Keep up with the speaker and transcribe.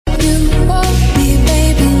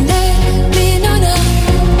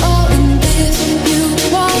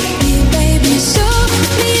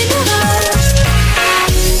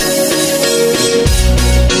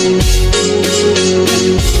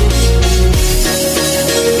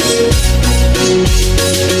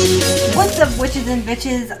Witches and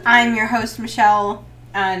Bitches. I'm your host, Michelle,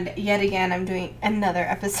 and yet again, I'm doing another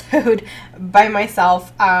episode by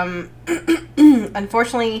myself.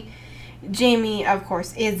 Unfortunately, Jamie, of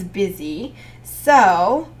course, is busy,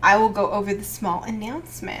 so I will go over the small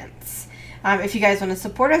announcements. If you guys want to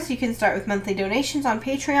support us, you can start with monthly donations on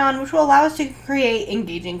Patreon, which will allow us to create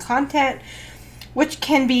engaging content, which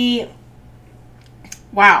can be,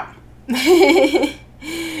 wow, which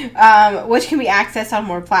can be accessed on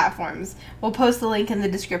more platforms. We'll post the link in the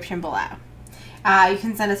description below. You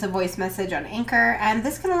can send us a voice message on Anchor, and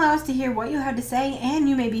this can allow us to hear what you have to say, and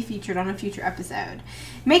you may be featured on a future episode.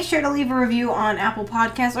 Make sure to leave a review on Apple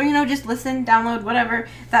Podcasts, or, just listen, download, whatever.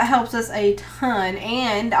 That helps us a ton,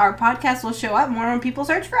 and our podcast will show up more when people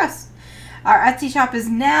search for us. Our Etsy shop is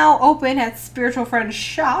now open at Spiritual Friends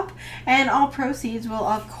Shop, and all proceeds will,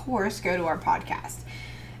 of course, go to our podcast.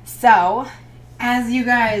 So, as you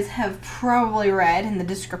guys have probably read in the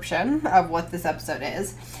description of what this episode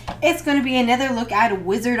is, it's going to be another look at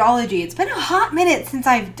Wizardology. It's been a hot minute since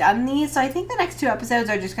I've done these, so I think the next two episodes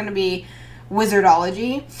are just going to be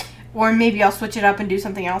Wizardology. Or maybe I'll switch it up and do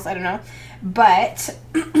something else, I don't know. But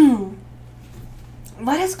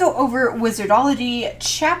let us go over Wizardology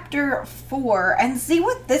Chapter 4 and see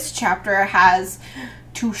what this chapter has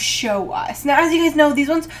to show us. Now, as you guys know, these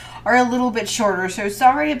ones are a little bit shorter, so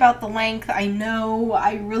sorry about the length. I know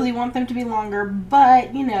I really want them to be longer,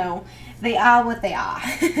 but, they are what they are.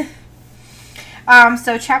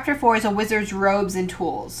 So Chapter 4 is a wizard's robes and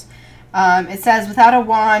tools. It says, without a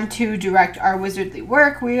wand to direct our wizardly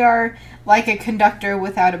work, we are like a conductor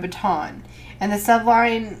without a baton. And the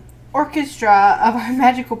sublime orchestra of our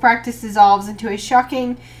magical practice dissolves into a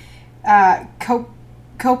shocking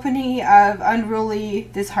company of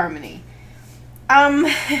unruly disharmony.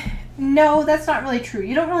 No, that's not really true.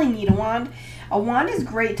 You don't really need a wand. A wand is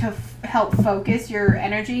great to help focus your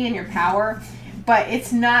energy and your power, but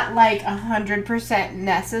it's not like 100%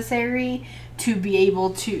 necessary to be able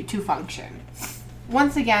to function.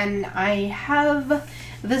 Once again, I have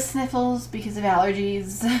the sniffles because of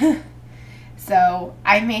allergies, so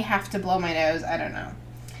I may have to blow my nose, I don't know.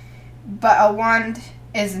 But a wand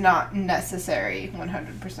is not necessary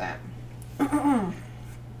 100%.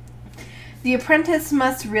 The apprentice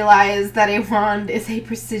must realize that a wand is a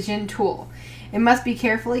precision tool. It must be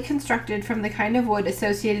carefully constructed from the kind of wood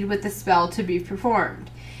associated with the spell to be performed,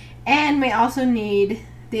 and may also need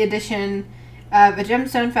the addition of a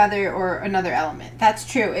gemstone, feather, or another element.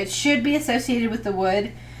 That's true. It should be associated with the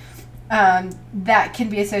wood that can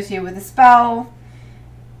be associated with the spell,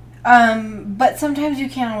 but sometimes you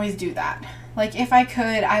can't always do that. Like, if I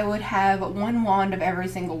could, I would have one wand of every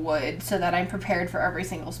single wood so that I'm prepared for every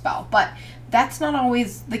single spell. But that's not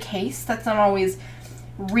always the case. That's not always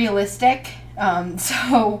realistic.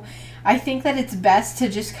 So I think that it's best to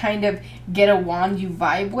just kind of get a wand you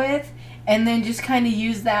vibe with and then just kind of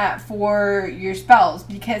use that for your spells.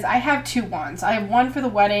 Because I have two wands. I have one for the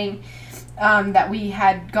wedding that we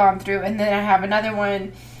had gone through, and then I have another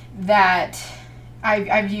one that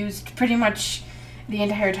I've used pretty much the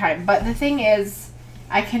entire time. But the thing is,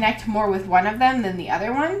 I connect more with one of them than the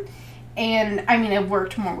other one, and I mean, it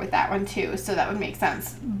worked more with that one too, so that would make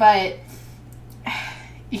sense. But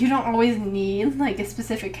you don't always need like a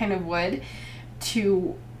specific kind of wood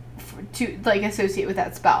to like associate with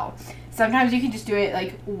that spell. Sometimes you can just do it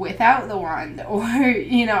like without the wand, or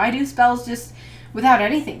I do spells just without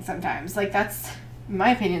anything sometimes. Like, that's, in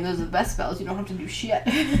my opinion, those are the best spells. You don't have to do shit.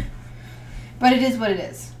 But it is what it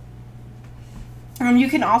is. You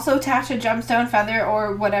can also attach a gemstone, feather,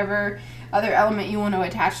 or whatever other element you want to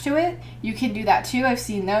attach to it. You can do that too. I've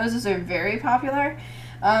seen those. Those are very popular.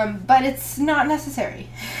 But it's not necessary.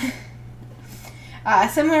 A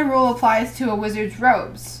similar rule applies to a wizard's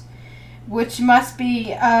robes, which must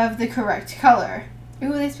be of the correct color.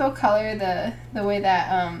 Ooh, they spell color the way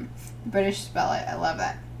that British spell it. I love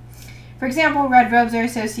that. For example, red robes are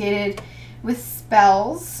associated with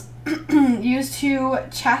spells used to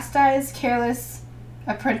chastise careless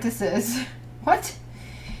apprentices. What?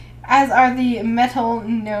 As are the metal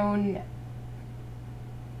known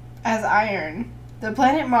as iron, the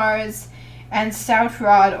planet Mars, and stout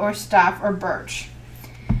rod or staff or birch.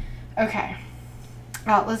 Okay.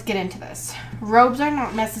 Well, let's get into this. Robes are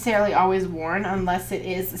not necessarily always worn unless it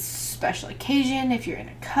is a special occasion. If you're in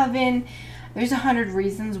a coven, there's 100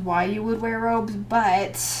 reasons why you would wear robes,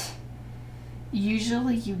 but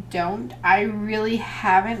usually you don't. I really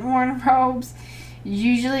haven't worn robes.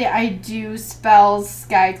 Usually I do spells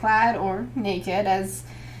skyclad or naked, as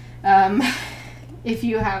if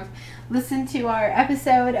you have listened to our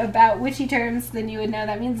episode about witchy terms, then you would know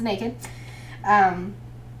that means naked.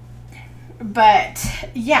 But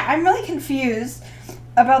yeah, I'm really confused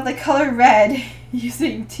about the color red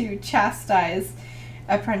using to chastise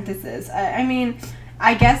apprentices. I mean,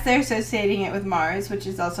 I guess they're associating it with Mars, which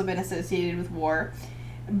has also been associated with war.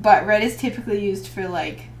 But red is typically used for,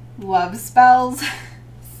 like, love spells.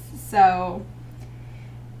 So,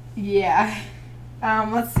 yeah.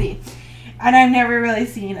 Let's see. And I've never really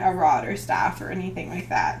seen a rod or staff or anything like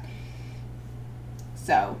that.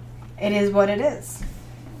 So, it is what it is.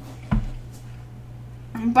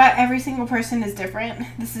 But every single person is different.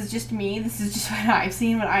 This is just me. This is just what I've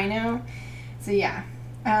seen, what I know. So, yeah.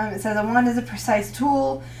 It says a wand is a precise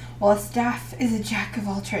tool, while a staff is a jack of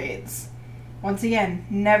all trades. Once again,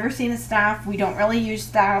 never seen a staff. We don't really use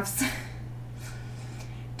staffs.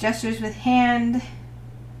 Gestures with hand,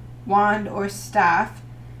 wand, or staff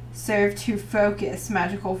serve to focus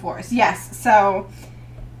magical force. Yes, so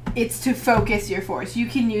it's to focus your force. You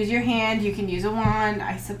can use your hand, you can use a wand.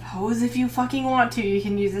 I suppose if you fucking want to, you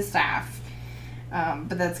can use a staff.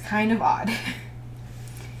 But that's kind of odd.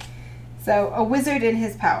 So, a wizard in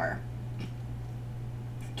his power.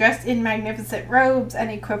 Dressed in magnificent robes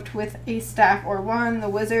and equipped with a staff or wand, the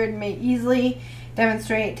wizard may easily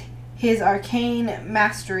demonstrate his arcane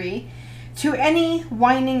mastery to any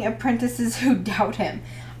whining apprentices who doubt him.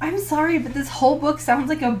 I'm sorry, but this whole book sounds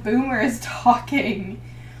like a boomer is talking.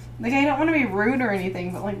 Like, I don't want to be rude or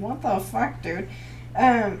anything, but, like, what the fuck, dude?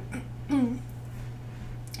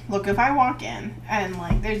 Look, if I walk in and,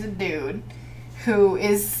 like, there's a dude who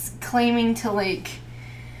is claiming to, like,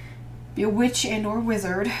 be a witch and or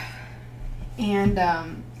wizard,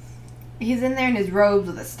 and he's in there in his robes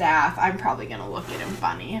with a staff, I'm probably gonna look at him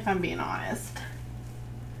funny, if I'm being honest.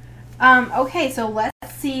 Okay, so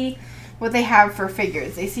let's see what they have for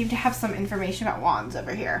figures. They seem to have some information about wands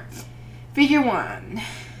over here. Figure 1,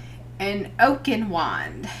 an oaken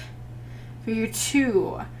wand. Figure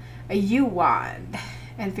 2, a yew wand.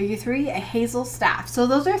 And figure 3, a hazel staff. So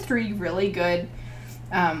those are 3 really good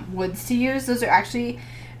woods to use. Those are actually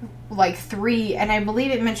like 3, and I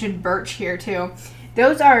believe it mentioned birch here too.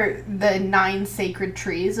 Those are the 9 sacred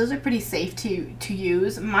trees. Those are pretty safe to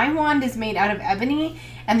use. My wand is made out of ebony,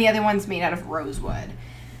 and the other one's made out of rosewood.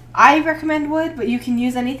 I recommend wood, but you can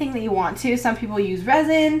use anything that you want to. Some people use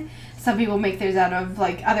resin. Some people make theirs out of,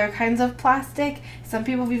 like, other kinds of plastic. Some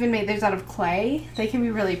people have even made theirs out of clay. They can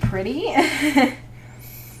be really pretty.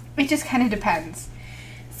 It just kind of depends.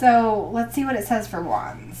 So, let's see what it says for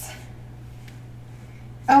wands.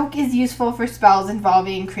 Oak is useful for spells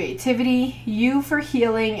involving creativity, yew for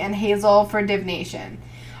healing, and hazel for divination.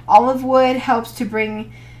 Olive wood helps to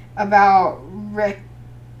bring about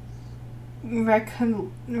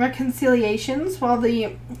reconciliations, while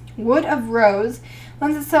the wood of rose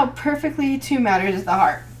lends itself perfectly to matters of the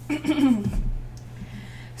heart.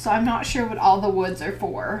 So I'm not sure what all the woods are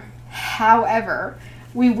for. However,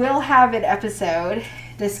 we will have an episode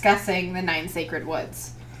discussing the 9 sacred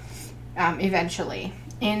woods eventually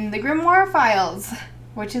in the Grimoire Files,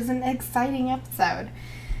 which is an exciting episode.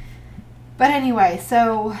 But anyway,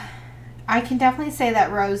 so I can definitely say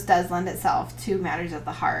that rose does lend itself to matters of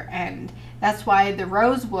the heart, and that's why the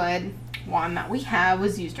rosewood wand that we have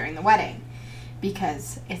was used during the wedding,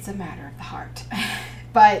 because it's a matter of the heart.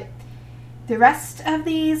 But the rest of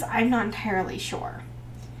these, I'm not entirely sure.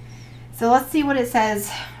 So let's see what it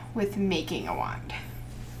says with making a wand.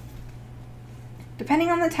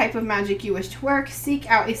 Depending on the type of magic you wish to work, seek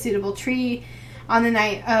out a suitable tree on the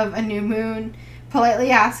night of a new moon.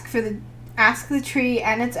 Politely ask the tree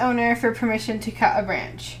and its owner for permission to cut a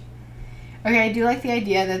branch. Okay, I do like the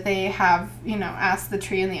idea that they have, ask the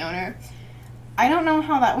tree and the owner. I don't know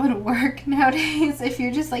how that would work nowadays if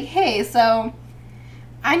you're just like, hey, so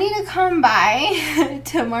I need to come by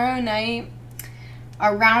tomorrow night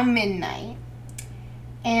around midnight,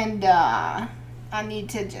 and I need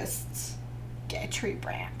to just get a tree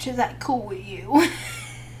branch. Is that cool with you?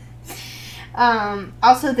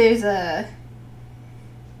 Also, there's a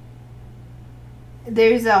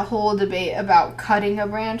whole debate about cutting a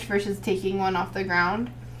branch versus taking one off the ground,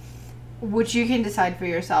 which you can decide for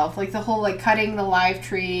yourself. Like the whole, like, cutting the live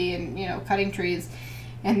tree and, cutting trees,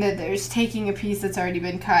 and then there's taking a piece that's already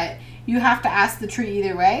been cut. You have to ask the tree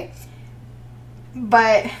either way.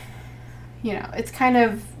 But, it's kind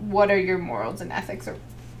of what are your morals and ethics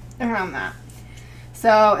around that.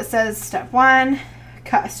 So it says step 1,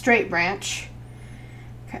 cut a straight branch.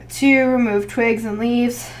 Cut 2, remove twigs and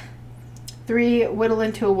leaves. 3, whittle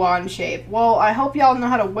into a wand shape. Well, I hope y'all know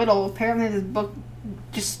how to whittle. Apparently this book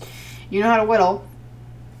you know how to whittle.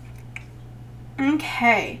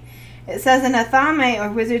 Okay. It says an athame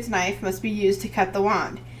or wizard's knife must be used to cut the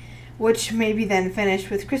wand, which may be then finished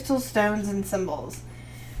with crystals, stones, and symbols.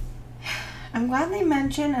 I'm glad they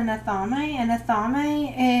mentioned an athame. An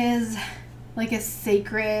athame is like a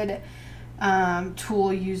sacred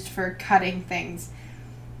tool used for cutting things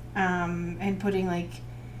and putting, like,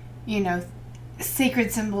 you know,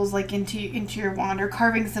 sacred symbols like into your wand, or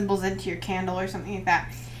carving symbols into your candle or something like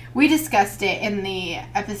that. We discussed it in the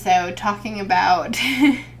episode talking about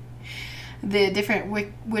the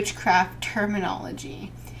different witchcraft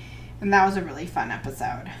terminology, and that was a really fun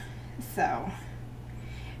episode. So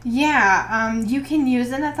yeah, you can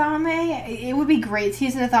use an athame. It would be great to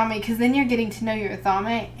use an athame because then you're getting to know your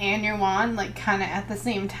athame and your wand, like, kind of at the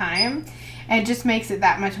same time, and it just makes it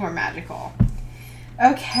that much more magical.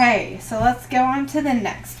 Okay, so let's go on to the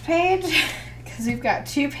next page because we've got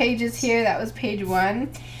 2 pages here. That was page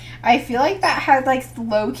 1. I feel like that had, like,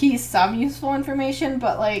 low-key some useful information,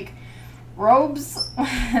 but, like, robes,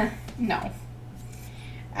 no.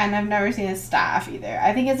 And I've never seen a staff either.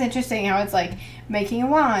 I think it's interesting how it's like making a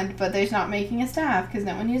wand, but there's not making a staff because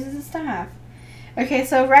no one uses a staff. Okay,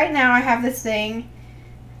 so right now I have this thing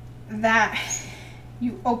that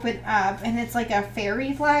you open up, and it's like a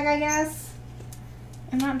fairy flag, I guess.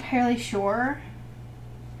 I'm not entirely sure.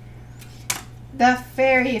 The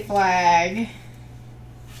fairy flag.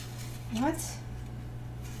 What?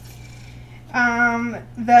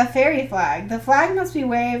 The fairy flag. The flag must be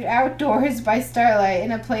waved outdoors by starlight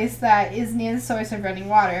in a place that is near the source of running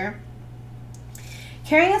water.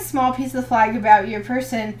 Carrying a small piece of the flag about your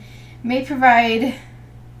person may provide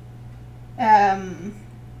a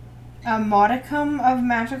modicum of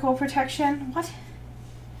magical protection. What?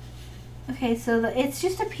 Okay, so it's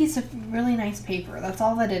just a piece of really nice paper. That's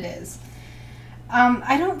all that it is.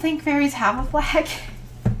 I don't think fairies have a flag.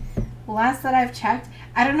 Last that I've checked.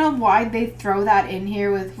 I don't know why they throw that in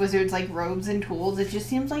here with wizards, like, robes and tools. It just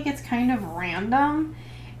seems like it's kind of random.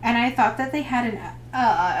 And I thought that they had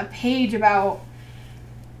a page about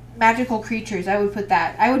magical creatures. I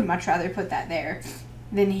would much rather put that there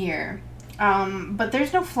than here. But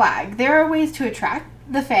there's no flag. There are ways to attract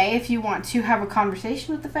the Fae if you want to have a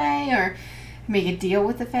conversation with the Fae or make a deal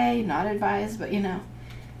with the Fae. Not advised, but, you know,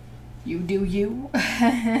 you do you.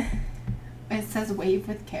 It says wave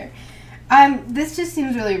with care. This just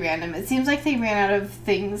seems really random. It seems like they ran out of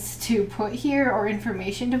things to put here or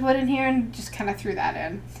information to put in here and just kind of threw that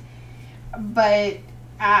in. But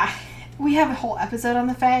we have a whole episode on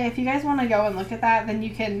the Fae. If you guys want to go and look at that, then you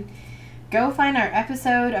can go find our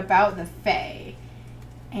episode about the Fae.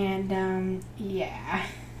 And, yeah.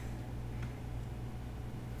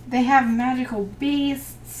 They have magical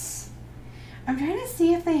beasts. I'm trying to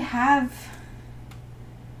see if they have...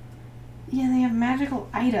 Yeah, they have magical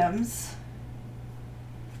items.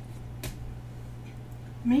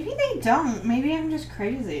 Maybe they don't. Maybe I'm just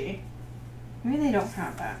crazy. Maybe they don't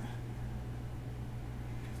have that.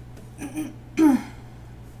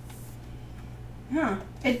 Huh.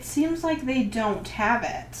 It seems like they don't have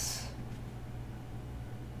it.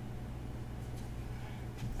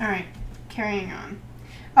 Alright, carrying on.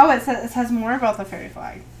 Oh, it says more about the fairy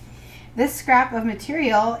flag. This scrap of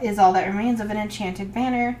material is all that remains of an enchanted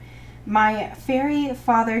banner my fairy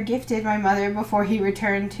father gifted my mother before he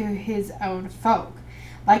returned to his own folk.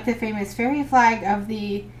 Like the famous fairy flag of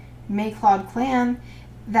the Mayclaw clan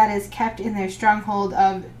that is kept in their stronghold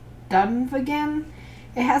of Dunvegan,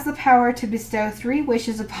 it has the power to bestow 3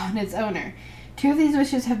 wishes upon its owner. 2 of these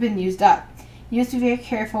wishes have been used up. You must be very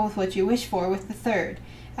careful with what you wish for with the 3rd,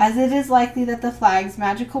 as it is likely that the flag's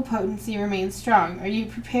magical potency remains strong. Are you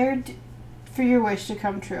prepared for your wish to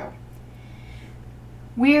come true?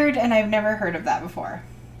 Weird, and I've never heard of that before.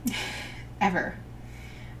 Ever.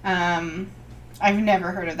 I've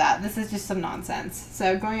never heard of that. This is just some nonsense.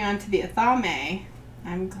 So going on to the athame,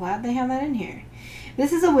 I'm glad they have that in here.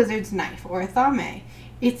 This is a wizard's knife, or athame.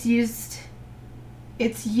 Its uses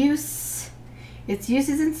in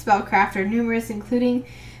spellcraft are numerous, including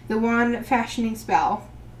the wand fashioning spell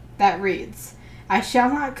that reads, I shall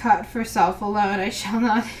not cut for self alone, I shall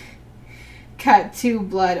not cut to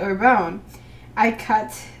blood or bone. I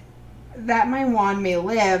cut that my wand may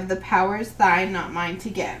live, the power is thine, not mine to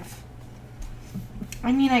give.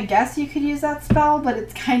 I mean, I guess you could use that spell, but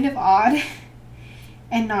it's kind of odd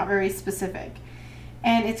and not very specific.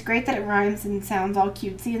 And it's great that it rhymes and sounds all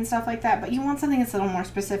cutesy and stuff like that, but you want something that's a little more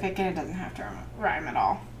specific and it doesn't have to rhyme at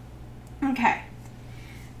all. Okay.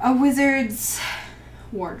 A wizard's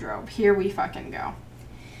wardrobe. Here we fucking go.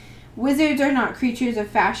 Wizards are not creatures of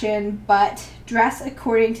fashion, but dress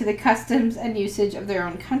according to the customs and usage of their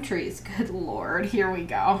own countries. Good lord, here we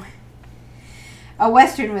go. A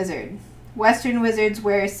Western wizard. Western wizards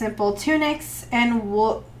wear simple tunics and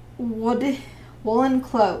woolen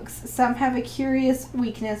cloaks. Some have a curious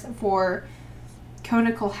weakness for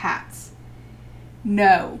conical hats.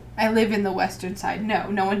 No. I live in the western side. No,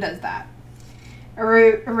 no one does that.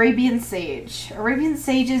 Arabian sage. Arabian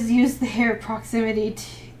sages use their proximity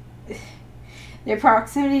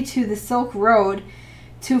to the Silk Road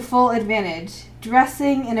to full advantage,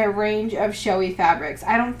 dressing in a range of showy fabrics.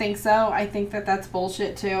 I don't think so. I think that that's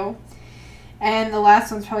bullshit too. And the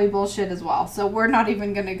last one's probably bullshit as well. So we're not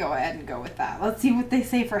even going to go ahead and go with that. Let's see what they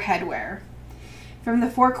say for headwear. From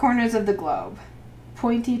the four corners of the globe.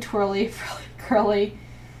 Pointy, twirly, curly.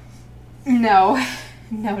 No.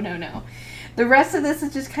 No. The rest of this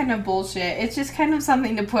is just kind of bullshit. It's just kind of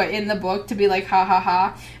something to put in the book to be like, ha ha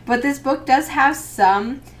ha. But this book does have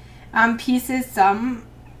some pieces, some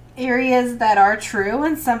areas that are true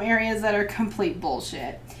and some areas that are complete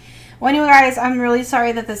bullshit. Well, anyway, guys, I'm really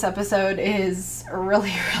sorry that this episode is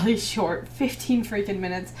really, really short. 15 freaking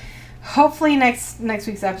minutes. Hopefully next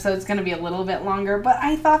week's episode is going to be a little bit longer. But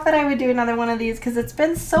I thought that I would do another one of these because it's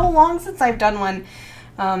been so long since I've done one.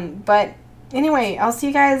 But anyway, I'll see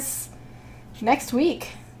you guys next week.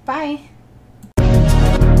 Bye.